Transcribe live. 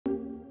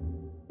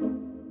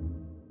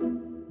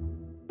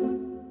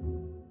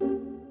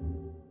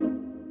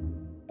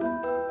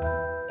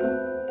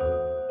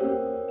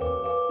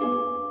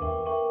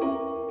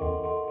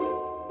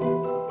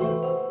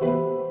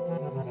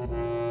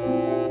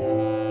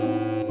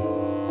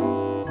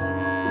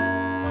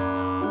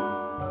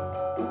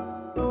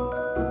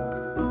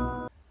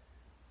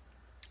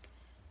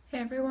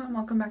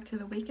back to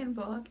the weekend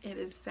vlog. It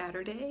is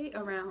Saturday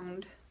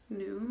around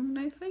noon,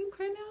 I think,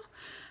 right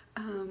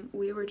now.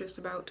 We were just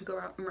about to go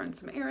out and run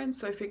some errands,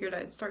 so I figured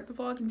I'd start the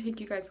vlog and take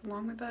you guys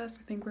along with us.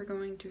 I think we're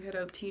going to hit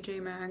up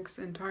TJ Maxx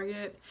and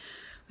Target.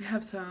 We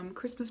have some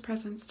Christmas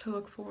presents to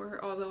look for,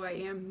 although I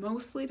am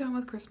mostly done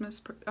with Christmas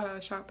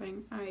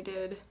shopping. I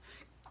did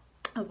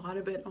a lot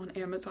of it on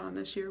Amazon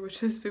this year,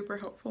 which is super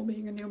helpful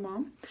being a new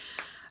mom.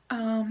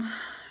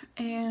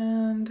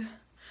 And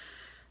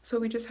so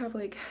we just have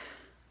like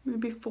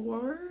maybe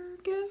 4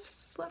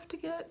 gifts left to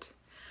get,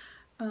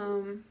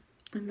 and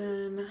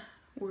then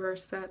we're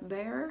set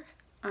there.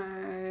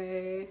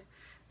 I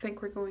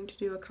think we're going to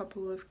do a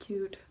couple of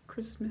cute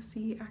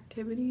Christmassy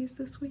activities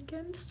this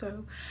weekend,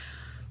 so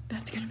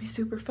that's gonna be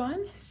super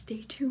fun.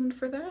 Stay tuned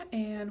for that,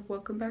 and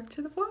welcome back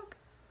to the vlog.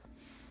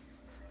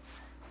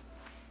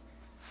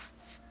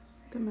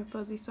 Got my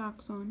fuzzy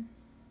socks on,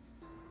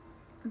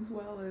 as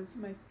well as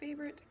my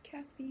favorite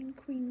Caffeine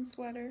Queen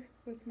sweater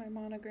with my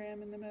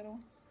monogram in the middle,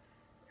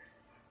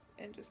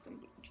 and just some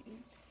blue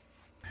jeans.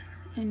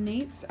 And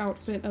Nate's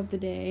outfit of the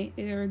day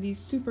are these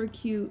super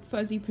cute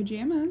fuzzy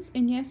pajamas,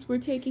 and yes, we're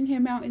taking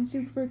him out in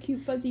super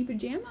cute fuzzy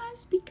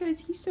pajamas because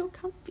he's so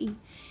comfy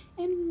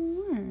and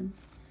warm.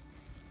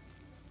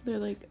 They're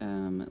like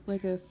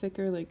a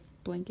thicker, like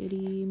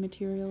blankety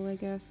material, I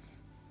guess,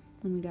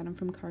 when we got them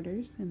from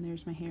Carter's. And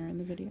there's my hair in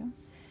the video.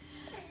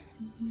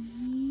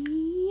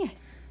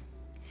 Yes.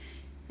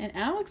 And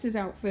Alex's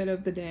outfit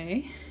of the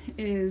day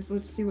is,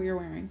 let's see what you're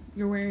wearing.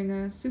 You're wearing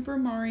a Super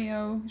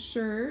Mario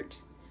shirt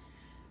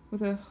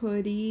with a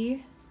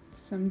hoodie,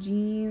 some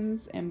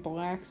jeans, and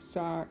black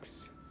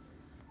socks.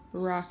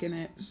 Rocking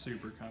it.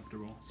 Super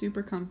comfortable.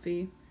 Super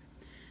comfy.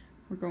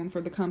 We're going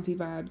for the comfy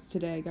vibes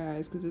today,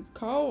 guys, because it's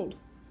cold.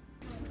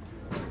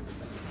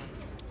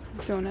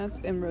 Donuts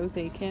and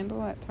rosé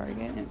candle at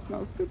Target, and it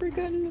smells super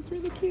good and it's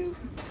really cute.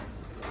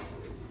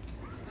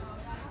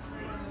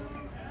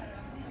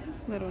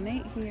 Little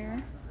Nate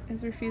here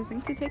is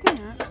refusing to take a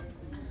nap,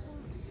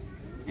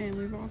 and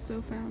we've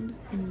also found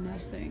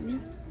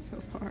nothing so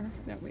far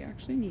that we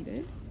actually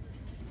needed.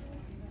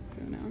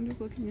 So now I'm just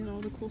looking at all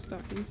the cool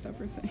stocking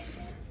stuffer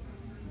things.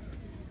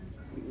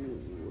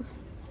 Ooh.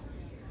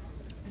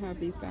 I have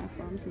these bath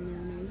bombs and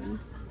they're amazing.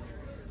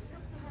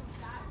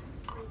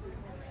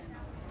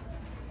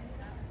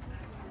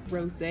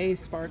 Rosé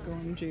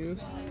sparkling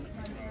juice.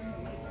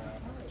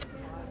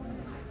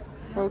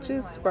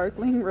 Welch's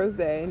sparkling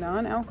rosé,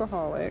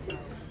 non-alcoholic,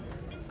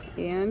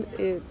 and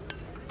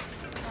it's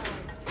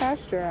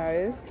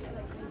pasteurized,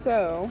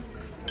 so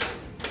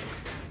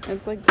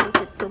it's like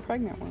perfect for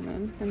pregnant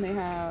women. And they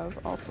have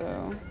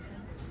also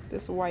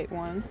this white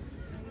one,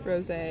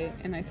 rosé,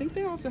 and I think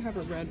they also have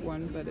a red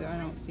one, but I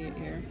don't see it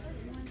here.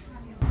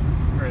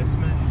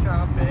 Christmas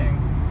shopping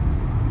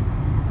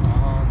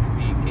on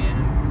the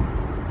weekend.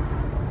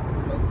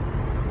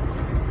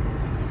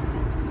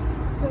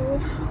 So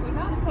we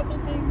got a couple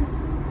things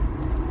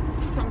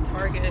from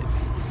Target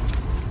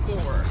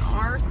for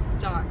our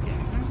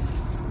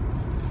stockings.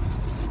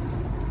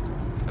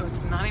 So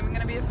it's not even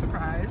gonna be a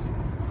surprise,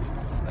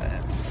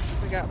 but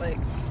we got like,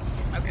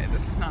 okay,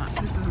 this is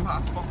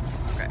impossible.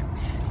 Okay,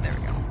 there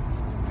we go.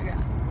 We got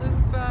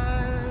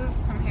loofahs,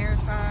 some hair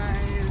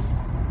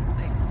ties,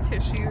 like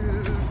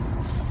tissues,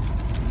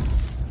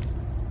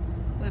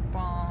 lip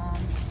balm,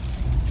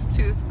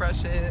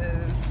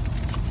 toothbrushes,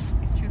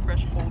 these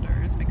toothbrush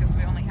holders because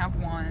we only have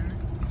one.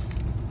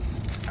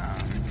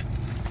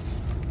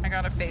 I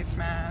got a face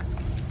mask.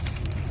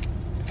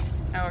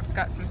 Alex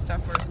got some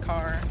stuff for his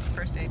car,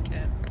 first aid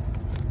kit.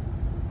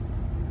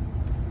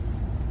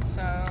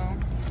 So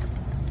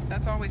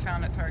that's all we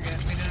found at Target.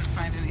 We didn't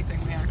find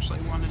anything we actually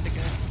wanted to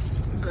get,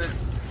 but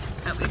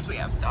at least we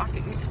have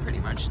stockings pretty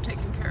much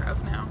taken care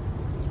of now.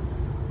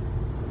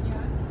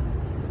 Yeah?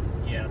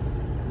 Yes.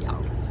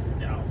 Yes.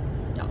 No.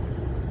 Yes.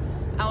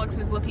 Alex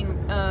is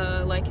looking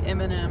like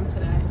Eminem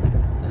today.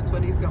 That's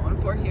what he's going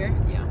for here.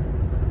 Yeah.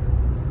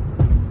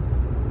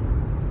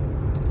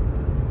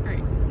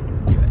 Alright,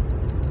 do it.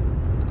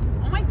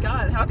 Oh my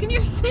god, how can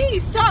you see?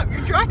 Stop,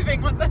 you're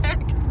driving, what the heck?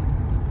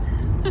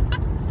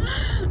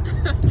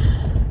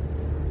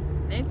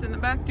 Nate's in the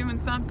back doing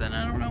something,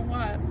 I don't know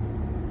what.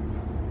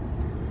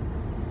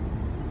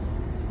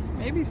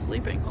 Maybe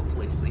sleeping,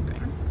 hopefully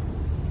sleeping.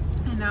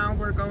 And now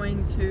we're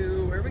going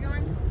to, where are we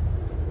going?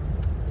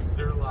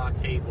 Sur la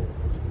table.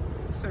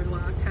 Sur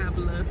la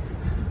table,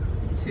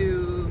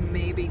 to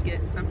maybe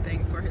get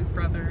something for his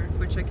brother,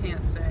 which I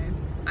can't say.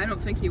 I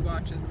don't think he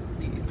watches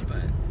these,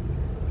 but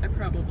I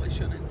probably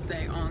shouldn't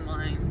say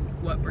online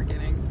what we're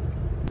getting.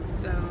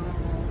 So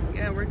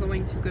yeah, we're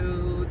going to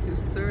go to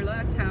Sur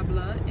la table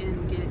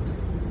and get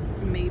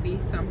maybe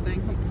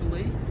something,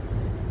 hopefully.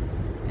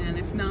 And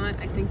if not,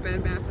 I think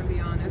Bed Bath &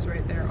 Beyond is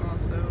right there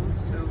also.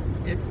 So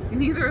if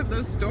neither of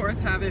those stores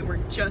have it, we're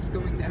just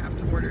going to have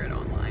to order it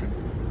online.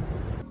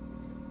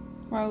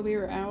 While we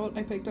were out,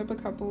 I picked up a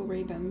couple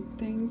random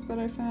things that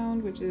I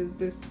found, which is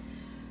this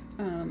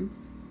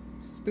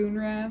spoon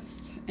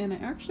rest, and I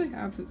actually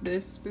have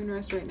this spoon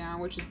rest right now,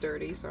 which is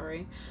dirty,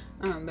 sorry,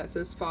 that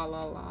says fa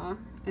la la,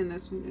 and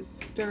this one is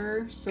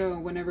stir. So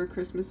whenever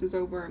Christmas is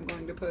over, I'm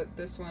going to put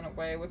this one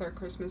away with our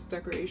Christmas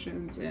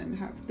decorations and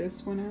have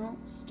this one out,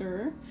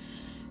 stir.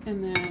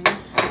 And then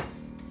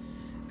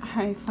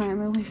I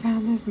finally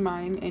found this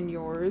mine and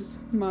yours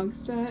mug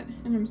set,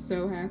 and I'm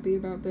so happy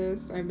about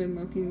this. I've been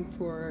looking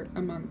for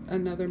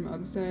another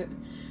mug set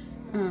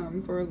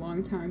for a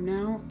long time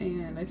now,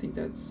 and I think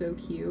that's so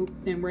cute.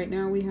 And right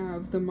now we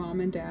have the mom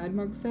and dad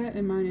mug set,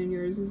 and mine and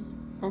yours is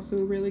also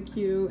really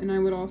cute. And I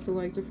would also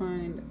like to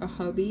find a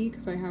hubby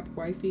because I have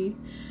wifey.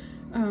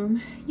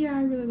 Yeah,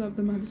 I really love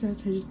the mug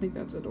sets. I just think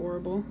that's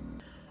adorable.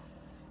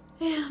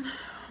 And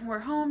we're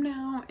home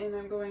now, and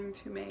I'm going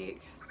to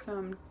make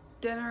some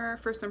dinner.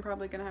 First, I'm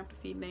probably gonna have to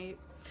feed Nate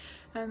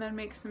and then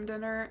make some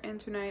dinner. And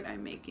tonight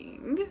I'm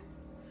making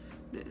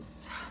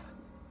this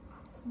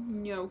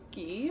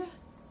gnocchi,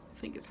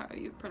 I think is how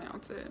you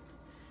pronounce it.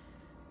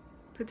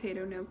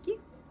 Potato gnocchi.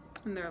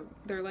 And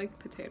they're like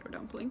potato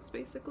dumplings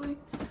basically.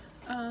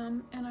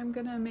 And I'm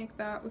gonna make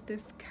that with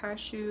this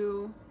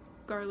cashew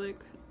garlic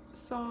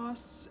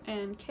sauce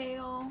and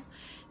kale.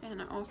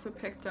 And I also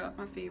picked up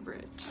my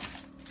favorite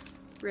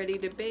ready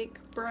to bake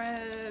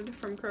bread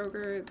from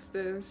Kroger. It's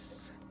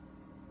this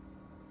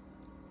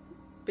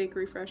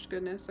bakery fresh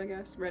goodness, I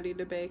guess, ready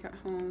to bake at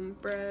home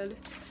bread,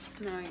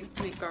 and I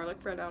make garlic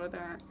bread out of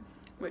that,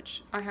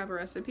 which I have a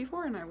recipe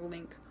for and I will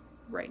link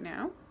right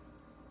now.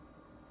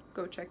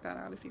 Go check that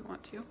out if you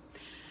want to.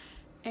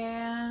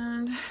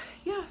 And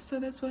yeah, so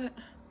that's what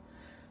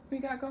we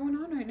got going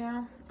on right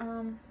now.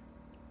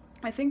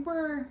 I think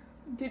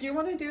did you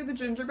want to do the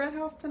gingerbread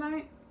house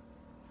tonight?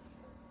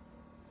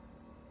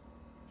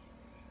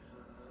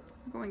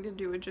 Going to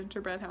do a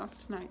gingerbread house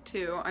tonight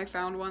too. I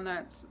found one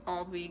that's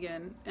all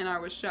vegan, and I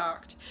was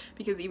shocked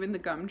because even the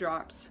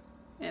gumdrops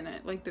in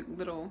it, like the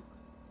little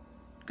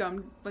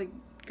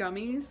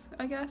gummies,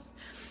 I guess,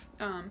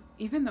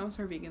 even those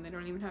are vegan. They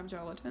don't even have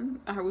gelatin.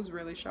 I was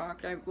really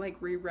shocked. I like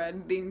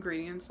reread the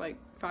ingredients like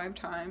 5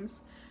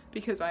 times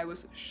because I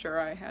was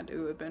sure I had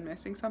to have been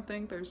missing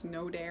something. There's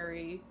no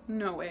dairy,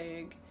 no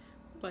egg,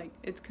 like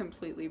it's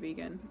completely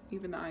vegan,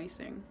 even the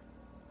icing.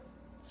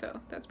 So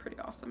that's pretty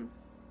awesome.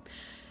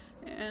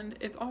 And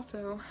it's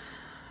also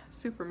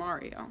Super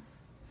Mario,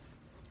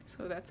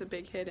 so that's a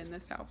big hit in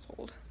this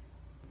household.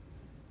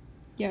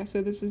 Yeah,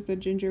 so this is the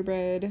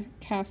gingerbread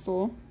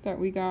castle that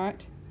we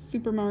got,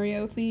 Super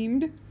Mario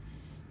themed,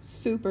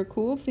 super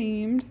cool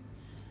themed,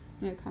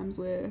 and it comes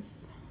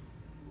with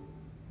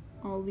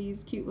all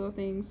these cute little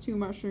things, 2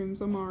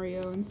 mushrooms, a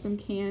Mario, and some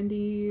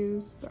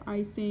candies, the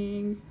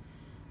icing,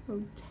 a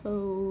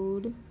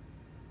toad.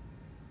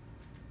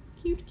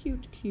 Cute,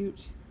 cute,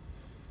 cute.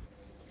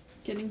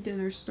 Getting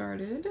dinner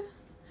started,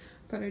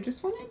 but I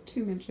just wanted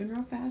to mention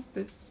real fast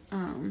this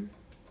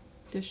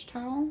dish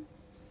towel.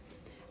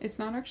 It's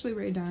not actually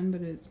Rae Dunn, but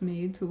it's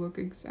made to look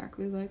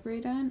exactly like Rae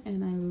Dunn,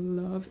 and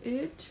I love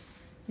it.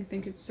 I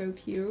think it's so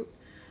cute.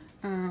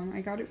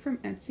 I got it from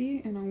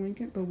Etsy, and I'll link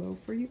it below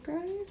for you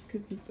guys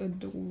because it's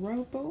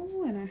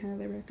adorable and I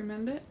highly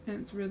recommend it, and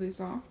it's really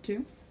soft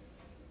too.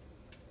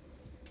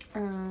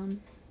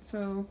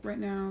 So right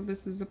now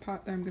this is a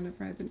pot that I'm gonna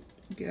fry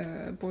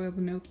boil the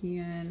gnocchi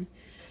in.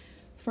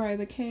 Fry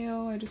the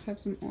kale. I just have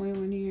some oil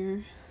in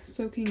here.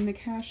 Soaking the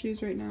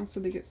cashews right now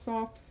so they get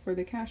soft for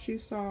the cashew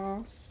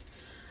sauce.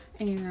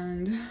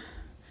 And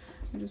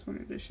I just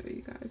wanted to show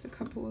you guys a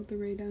couple of the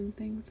Rae Dunn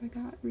things I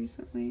got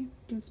recently.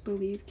 This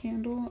Believe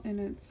candle, and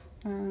it's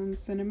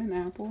cinnamon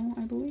apple,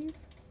 I believe.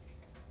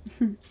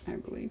 I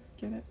believe.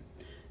 Get it?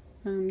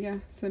 Yeah,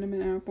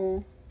 cinnamon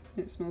apple.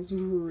 It smells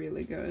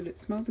really good. It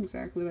smells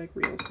exactly like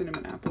real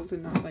cinnamon apples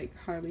and not like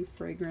highly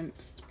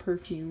fragranced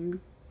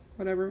perfume,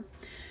 whatever.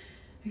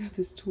 I got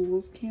this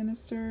tools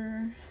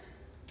canister,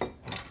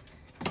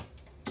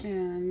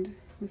 and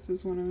this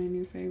is one of my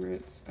new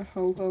favorites, a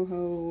ho ho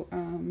ho.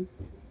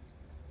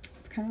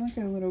 It's kind of like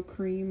a little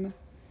cream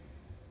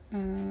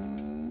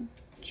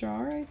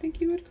jar, I think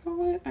you would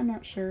call it. I'm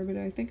not sure, but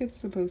I think it's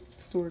supposed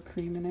to store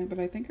cream in it, but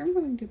I think I'm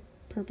going to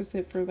purpose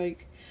it for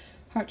like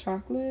hot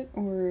chocolate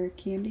or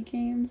candy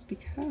canes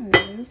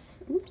because,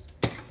 oops,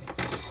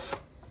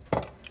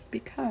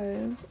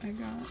 because I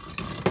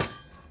got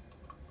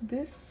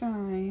this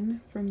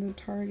sign from the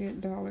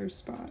Target dollar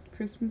spot.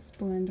 Christmas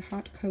blend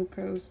hot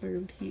cocoa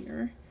served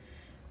here.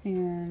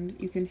 And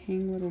you can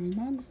hang little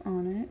mugs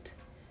on it.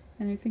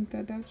 And I think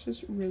that that's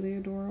just really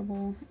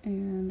adorable.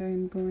 And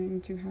I'm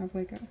going to have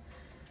like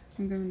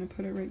I'm going to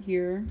put it right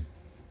here.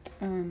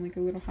 Like a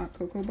little hot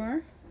cocoa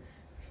bar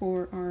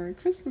for our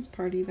Christmas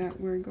party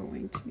that we're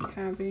going to be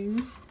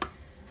having.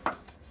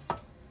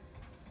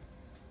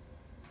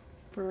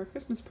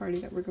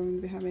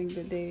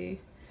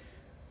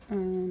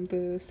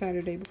 The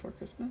Saturday before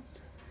Christmas.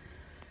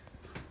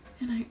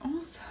 And I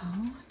also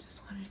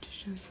just wanted to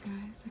show you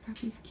guys, I got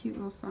these cute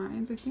little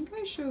signs. I think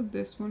I showed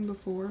this one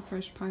before,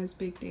 Fresh Pies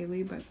Baked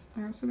Daily, but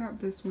I also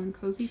got this one,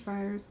 Cozy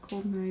Fires,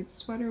 Cold Nights,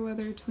 Sweater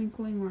Weather,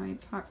 Twinkling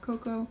Lights, Hot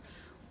Cocoa,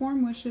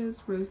 Warm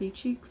Wishes, Rosy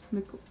Cheeks,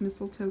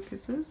 Mistletoe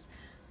Kisses.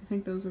 I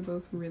think those are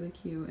both really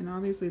cute, and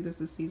obviously this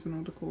is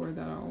seasonal decor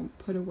that I'll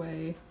put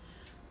away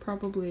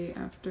probably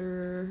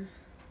after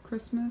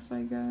Christmas,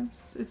 I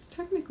guess. It's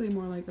technically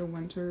more like a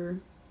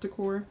winter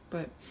decor,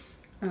 but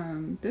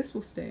this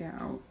will stay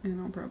out, and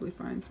I'll probably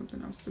find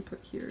something else to put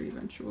here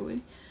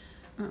eventually.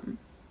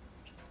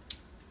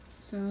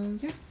 So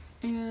yeah,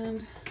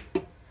 and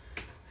I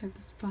have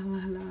this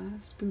Valhalla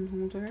spoon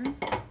holder.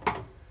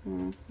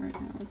 Well,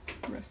 right now it's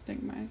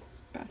resting my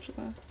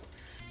spatula.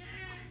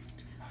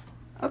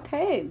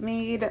 Okay,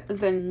 made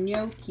the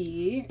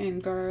gnocchi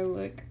and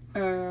garlic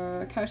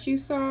cashew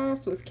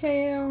sauce with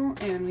kale,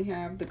 and we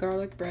have the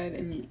garlic bread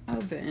in the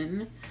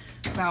oven,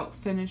 about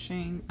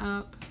finishing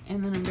up,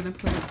 and then I'm gonna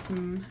put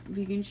some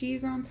vegan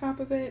cheese on top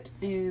of it,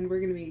 and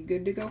we're gonna be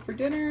good to go for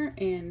dinner.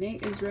 And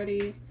Nate is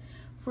ready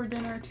for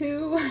dinner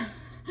too.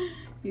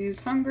 He's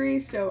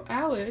hungry, so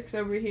Alex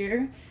over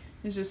here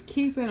is just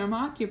keeping him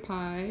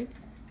occupied.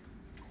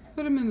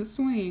 Put him in the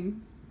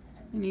swing,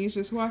 and he's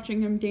just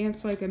watching him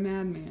dance like a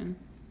madman.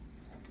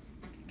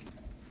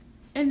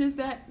 And does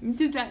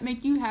that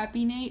make you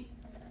happy, Nate?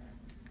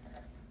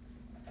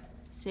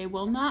 Say,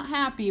 well, not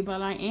happy,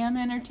 but I am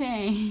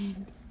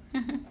entertained.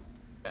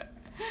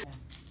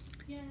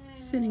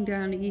 Sitting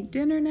down to eat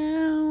dinner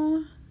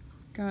now.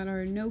 Got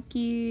our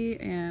gnocchi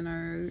and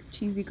our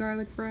cheesy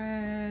garlic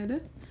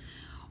bread.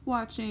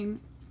 Watching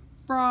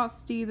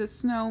Frosty the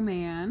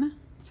Snowman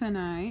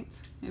tonight.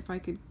 If I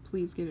could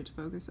please get it to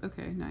focus.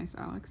 Okay, nice,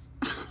 Alex.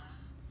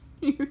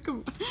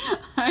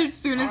 As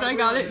soon as I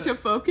got it to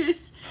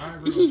focus,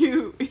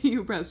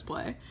 you press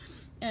play.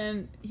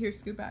 And here's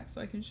Scoot back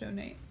so I can show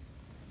Nate.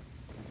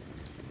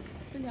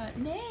 We got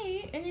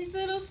Nate in his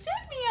little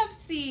sit-me-up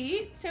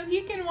seat so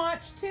he can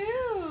watch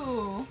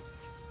too.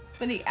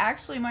 But he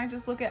actually might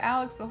just look at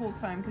Alex the whole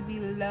time because he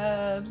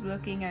loves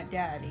looking at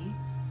Daddy.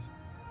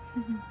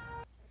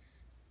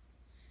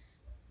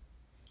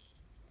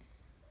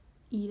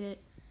 Eat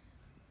it.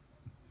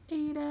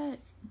 Eat it.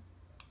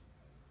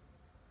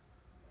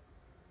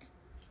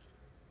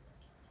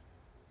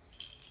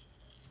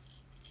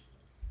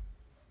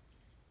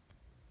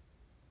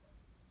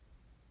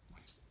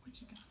 What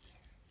you got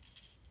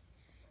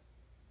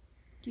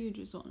there? You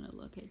just want to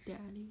look at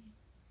Daddy.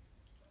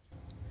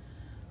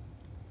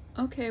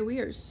 Okay, we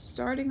are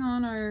starting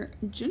on our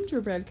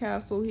gingerbread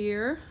castle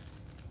here.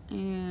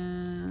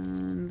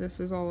 And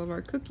this is all of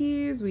our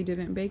cookies. We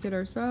didn't bake it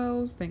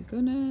ourselves, thank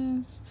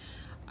goodness.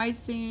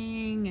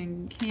 Icing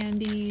and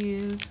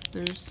candies.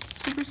 They're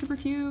super, super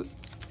cute.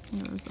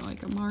 There's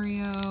like a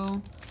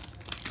Mario,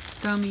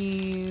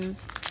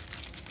 gummies,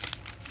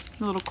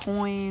 little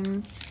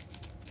coins.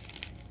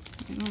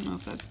 I don't know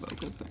if that's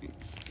focusing.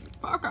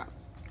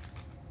 Focus!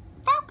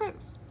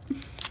 Focus!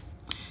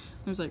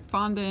 There's like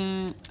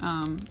fondant,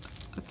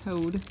 a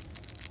toad.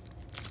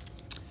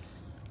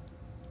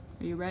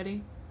 Are you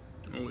ready?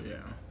 Oh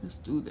yeah. Let's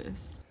do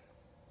this.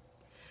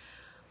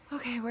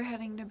 Okay, we're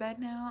heading to bed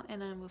now,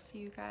 and I will see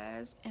you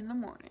guys in the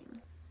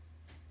morning.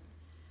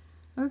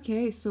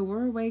 Okay, so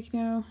we're awake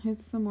now.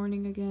 It's the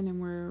morning again, and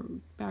we're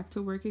back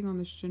to working on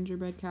this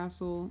gingerbread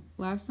castle.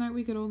 Last night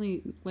we could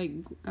only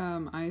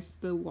ice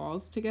the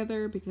walls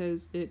together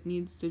because it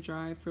needs to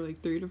dry for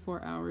like 3 to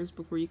 4 hours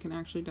before you can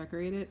actually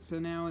decorate it. So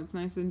now it's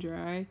nice and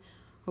dry.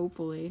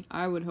 Hopefully,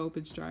 I would hope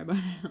it's dry by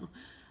now.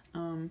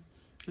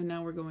 And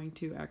now we're going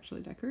to actually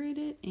decorate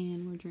it,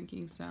 and we're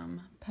drinking some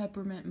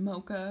peppermint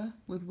mocha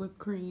with whipped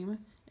cream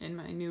in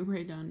my new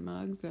Rae Dunn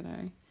mugs that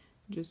I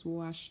just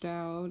washed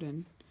out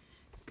and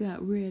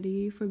got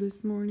ready for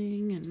this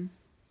morning, and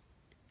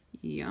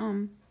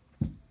yum.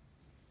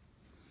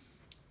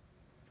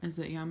 Is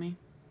it yummy?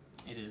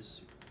 It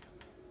is.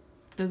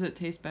 Does it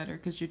taste better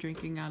because you're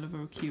drinking out of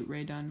a cute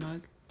Rae Dunn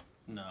mug?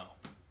 No.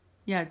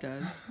 Yeah, it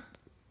does.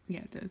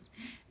 Yeah, it does.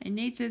 And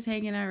Nate's just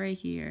hanging out right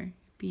here,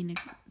 being a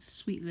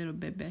sweet little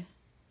baby.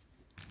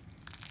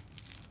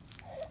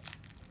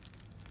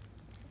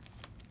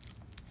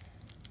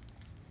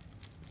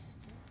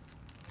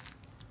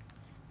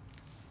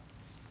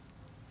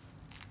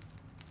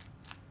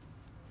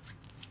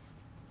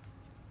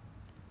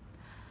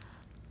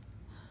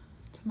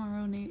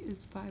 Tomorrow Nate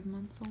is 5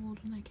 months old,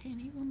 and I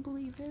can't even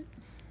believe it.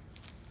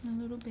 My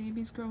little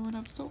baby's growing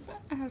up so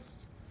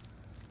fast.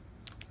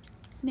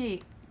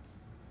 Nate.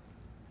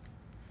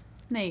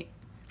 Nate.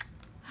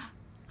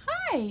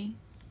 Hi.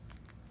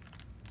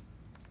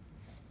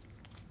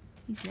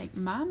 He's like,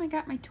 Mom, I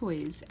got my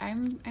toys.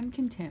 I'm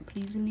content.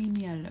 Please leave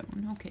me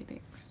alone. Okay,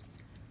 thanks.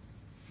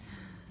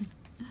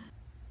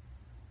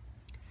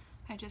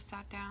 I just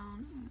sat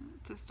down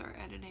to start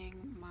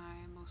editing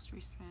my most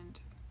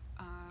recent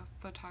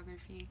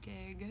photography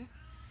gig,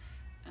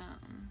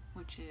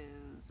 which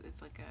is,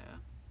 it's like a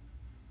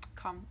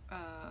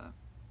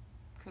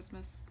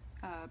Christmas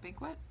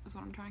banquet is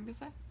what I'm trying to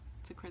say.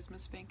 It's a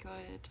Christmas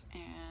banquet,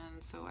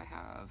 and so I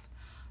have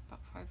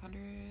about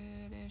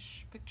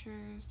 500-ish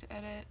pictures to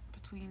edit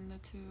between the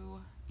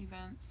two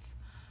events,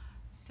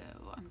 so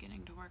I'm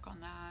getting to work on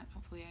that.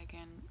 Hopefully I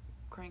can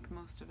crank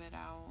most of it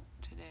out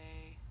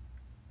today,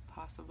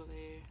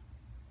 possibly,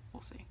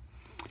 we'll see.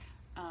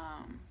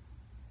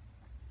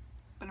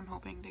 But I'm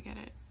hoping to get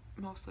it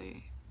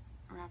mostly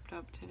wrapped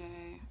up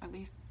today, at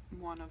least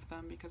one of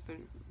them because there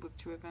was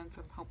 2 events.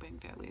 I'm hoping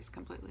to at least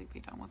completely be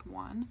done with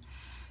one,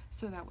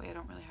 so that way I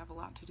don't really have a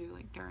lot to do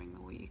like during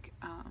the week.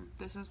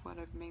 This is what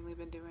I've mainly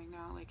been doing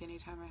now. Like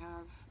anytime I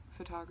have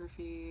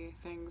photography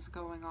things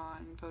going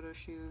on, photo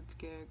shoots,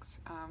 gigs,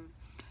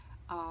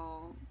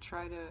 I'll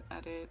try to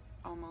edit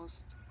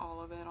almost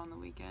all of it on the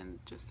weekend,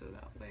 just so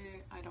that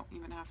way I don't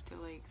even have to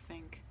like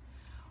think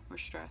or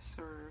stress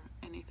or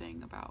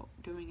anything about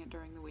doing it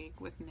during the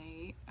week with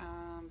Nate,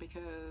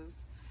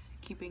 because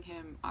keeping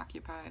him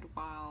occupied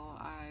while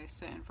I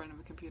sit in front of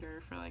a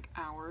computer for like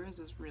hours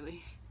is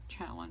really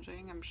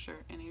challenging. I'm sure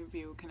any of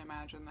you can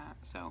imagine that.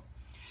 So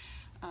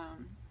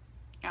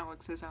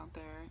Alex is out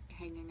there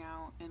hanging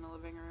out in the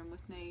living room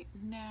with Nate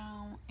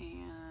now,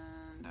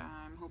 and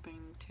I'm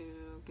hoping to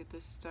get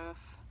this stuff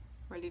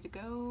ready to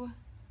go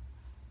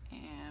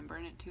and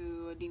burn it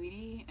to a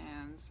DVD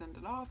and send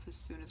it off as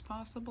soon as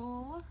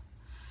possible.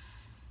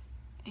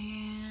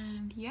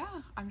 And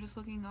yeah, I'm just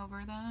looking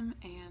over them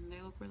and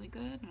they look really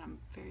good and I'm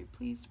very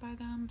pleased by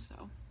them,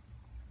 so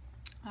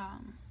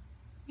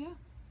yeah.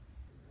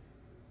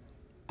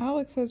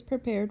 Alex has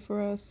prepared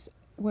for us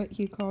what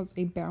he calls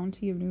a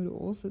bounty of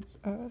noodles. It's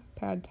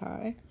pad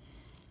thai.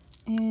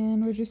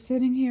 And we're just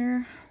sitting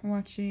here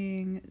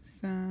watching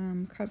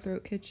some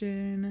Cutthroat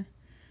Kitchen.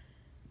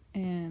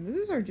 And this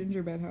is our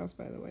gingerbread house,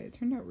 by the way. It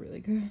turned out really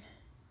good.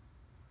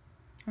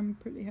 I'm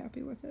pretty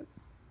happy with it.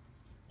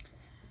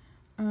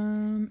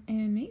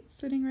 And Nate's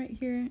sitting right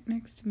here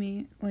next to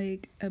me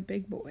like a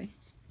big boy.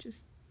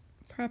 Just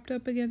propped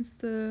up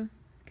against the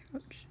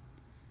couch.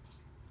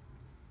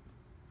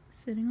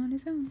 Sitting on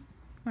his own.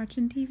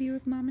 Watching TV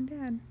with Mom and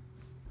Dad.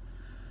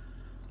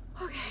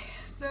 Okay,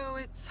 so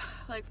it's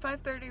like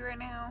 5:30 right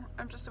now.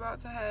 I'm just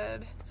about to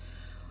head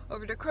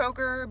over to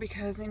Kroger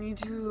because I need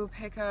to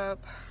pick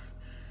up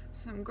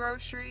some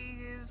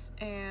groceries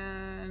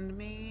and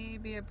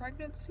maybe a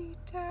pregnancy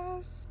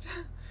test.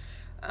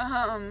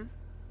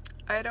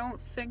 I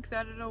don't think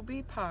that it'll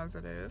be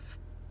positive,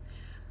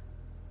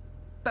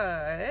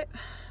 but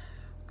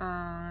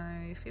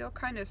I feel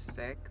kind of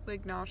sick,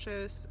 like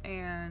nauseous,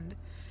 and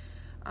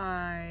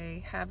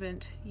I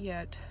haven't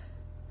yet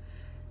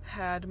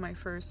had my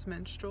first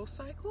menstrual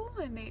cycle,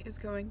 and Nate is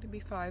going to be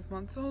 5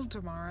 months old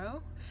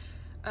tomorrow.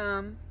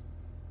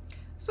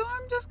 So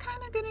I'm just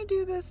kind of gonna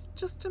do this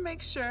just to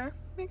make sure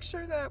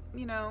that,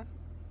 you know,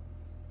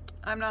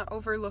 I'm not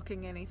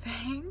overlooking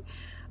anything.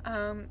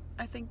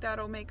 I think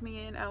that'll make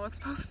me and Alex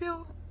both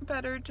feel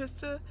better, just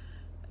to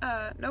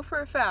know for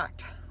a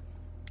fact,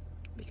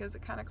 because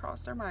it kind of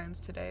crossed our minds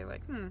today,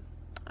 like,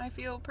 I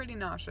feel pretty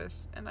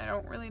nauseous and I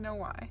don't really know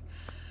why.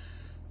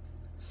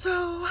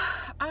 So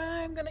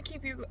I'm gonna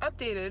keep you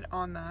updated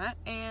on that,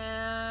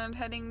 and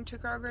heading to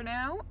Kroger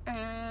now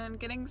and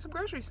getting some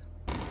groceries.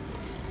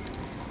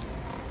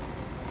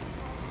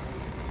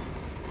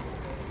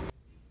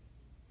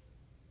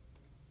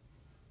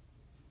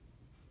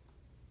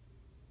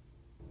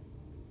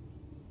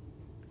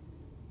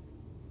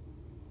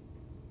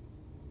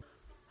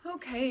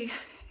 Okay,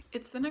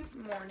 it's the next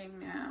morning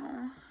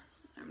now.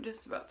 I'm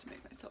just about to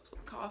make myself some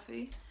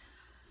coffee.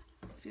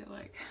 I feel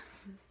like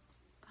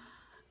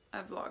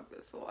I vlogged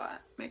this a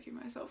lot, making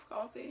myself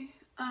coffee.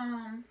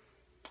 I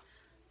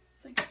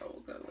think I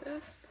will go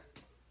with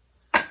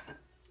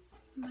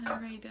my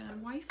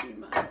Ray-Don wifey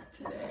mug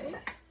today.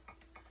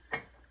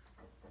 If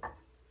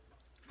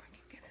I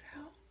can get it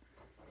out.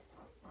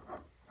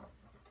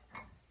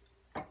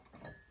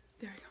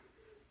 There we go.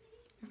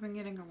 I've been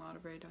getting a lot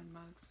of Ray-Don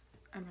mugs.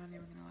 I'm not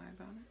even gonna lie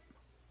about it.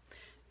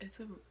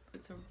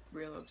 It's a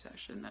real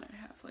obsession that I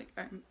have. Like,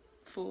 I'm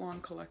full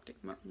on collecting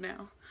mug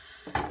now.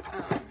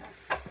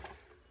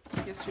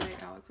 Yesterday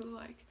Alex was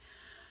like,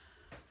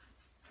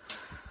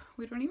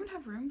 we don't even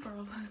have room for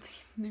all of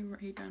these new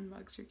Ray-Don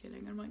mugs you're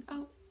getting. I'm like,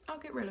 oh, I'll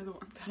get rid of the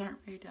ones that aren't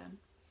Ray-Don.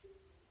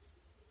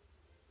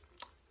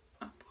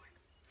 Oh boy.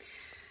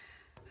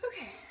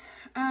 Okay.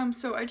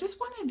 So I just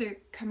wanted to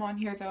come on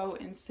here though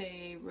and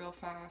say real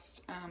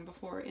fast,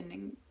 before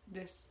ending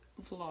this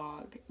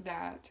vlog,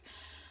 that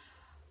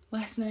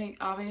last night,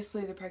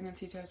 obviously the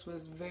pregnancy test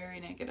was very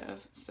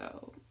negative,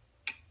 so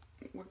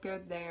we're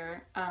good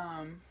there.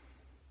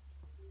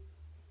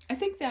 I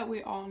think that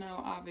we all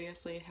know,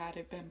 obviously, had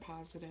it been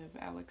positive,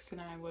 Alex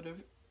and I would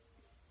have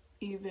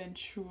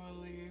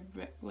eventually,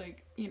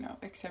 like, you know,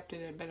 accepted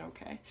it, been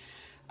okay.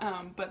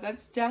 But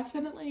that's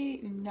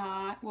definitely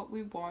not what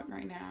we want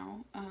right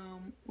now.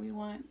 We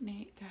want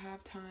Nate to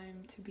have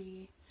time to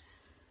be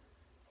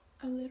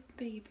a little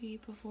baby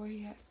before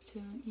he has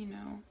to, you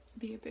know,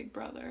 be a big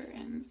brother.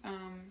 And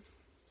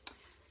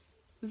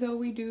though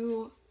we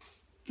do,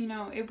 you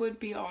know, it would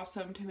be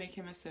awesome to make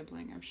him a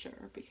sibling, I'm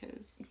sure,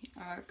 because he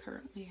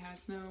currently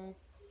has no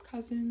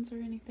cousins or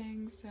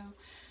anything, so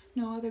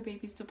no other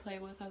babies to play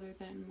with other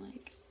than,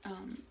 like,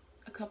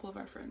 a couple of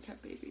our friends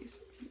have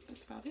babies.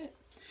 That's about it.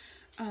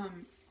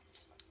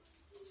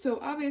 So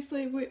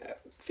obviously we're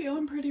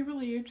feeling pretty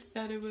relieved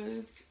that it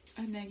was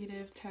a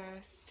negative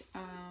test,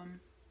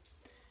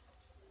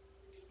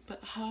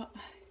 but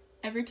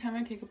every time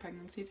I take a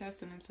pregnancy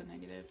test and it's a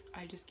negative,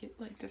 I just get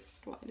like the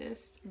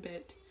slightest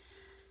bit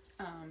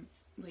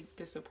like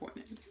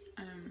disappointed.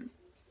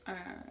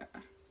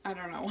 I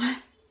don't know why.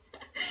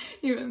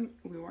 Even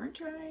we weren't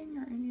trying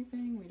or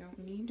anything. We don't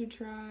need to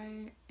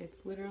try.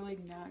 It's literally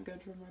not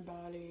good for my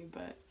body,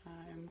 but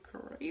I'm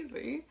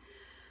crazy.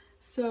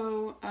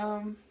 So,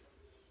 yeah,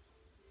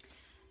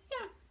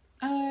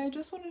 I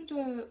just wanted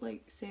to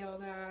like say all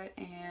that,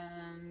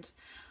 and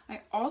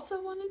I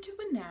also wanted to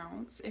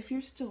announce, if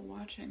you're still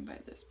watching by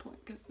this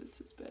point, because this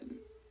has been,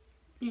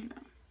 you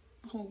know,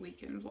 a whole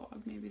weekend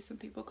vlog, maybe some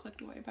people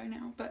clicked away by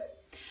now, but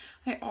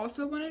I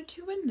also wanted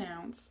to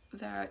announce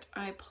that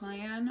I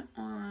plan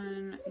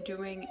on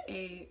doing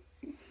a,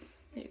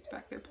 it's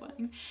back there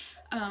playing,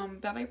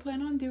 that I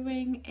plan on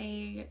doing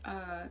a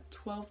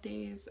 12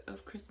 days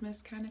of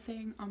Christmas kind of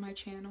thing on my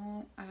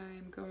channel.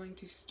 I'm going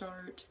to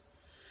start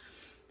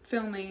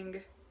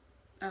filming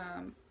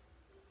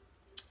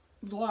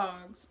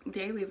vlogs,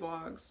 daily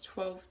vlogs,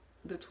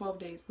 the 12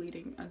 days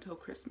leading until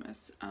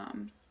Christmas,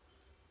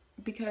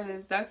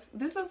 because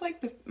this is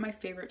like my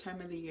favorite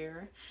time of the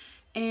year,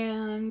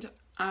 and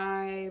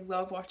I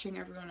love watching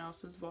everyone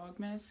else's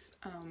Vlogmas.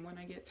 When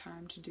I get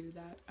time to do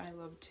that, I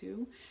love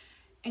to.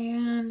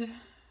 And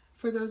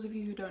for those of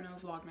you who don't know,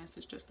 Vlogmas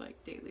is just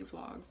like daily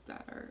vlogs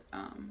that are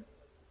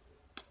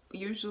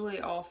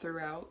usually all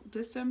throughout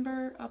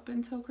December up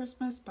until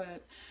Christmas,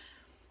 but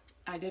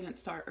I didn't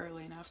start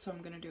early enough, so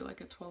I'm gonna do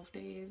like a 12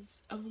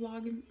 days of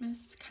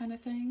Vlogmas kind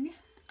of thing.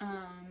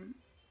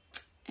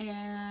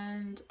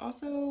 And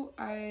also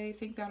I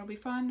think that'll be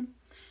fun.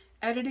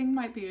 Editing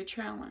might be a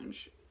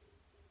challenge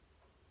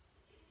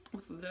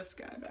with this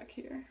guy back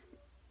here,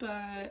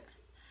 but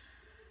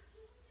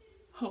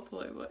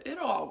hopefully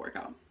it'll all work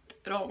out.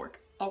 It'll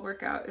all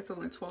work out. It's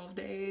only 12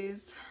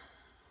 days,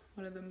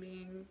 one of them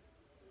being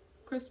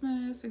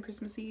Christmas and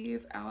Christmas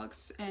Eve.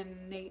 Alex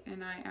and Nate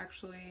and I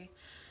actually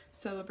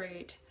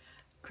celebrate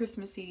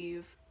Christmas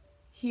Eve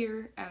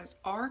here as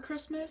our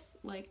Christmas,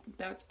 like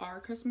that's our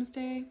Christmas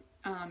day.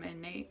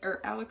 And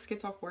Alex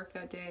gets off work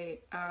that day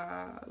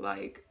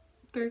like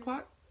 3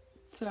 o'clock,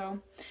 so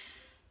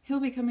he'll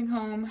be coming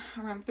home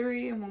around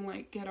 3, and we'll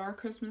like get our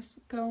Christmas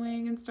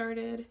going and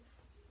started.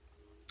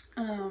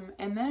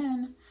 And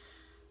then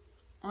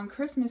on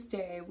Christmas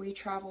Day we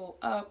travel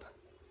up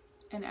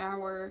an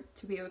hour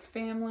to be with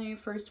family.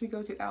 First we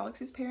go to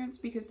Alex's parents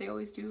because they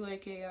always do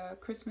like a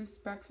Christmas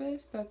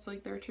breakfast. That's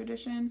like their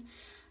tradition.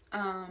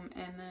 And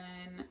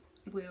then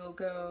we'll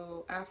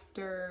go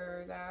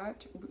after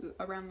that,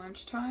 around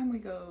lunchtime, we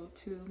go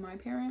to my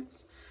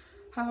parents'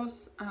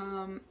 house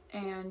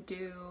and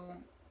do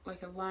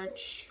like a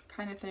lunch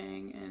kind of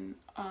thing, and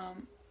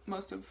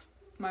most of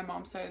my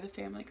mom's side of the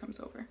family comes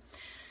over.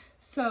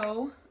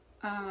 So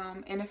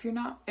and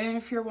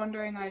if you're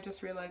wondering, I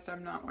just realized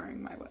I'm not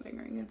wearing my wedding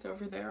ring. It's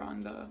over there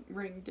on the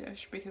ring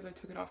dish because I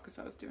took it off because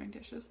I was doing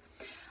dishes.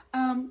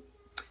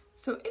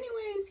 So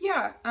anyways,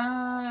 yeah,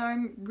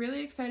 I'm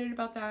really excited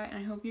about that, and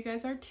I hope you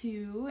guys are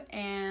too,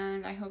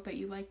 and I hope that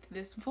you liked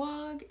this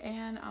vlog,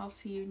 and I'll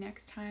see you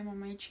next time on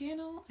my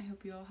channel. I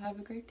hope you all have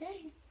a great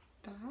day.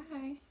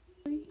 Bye.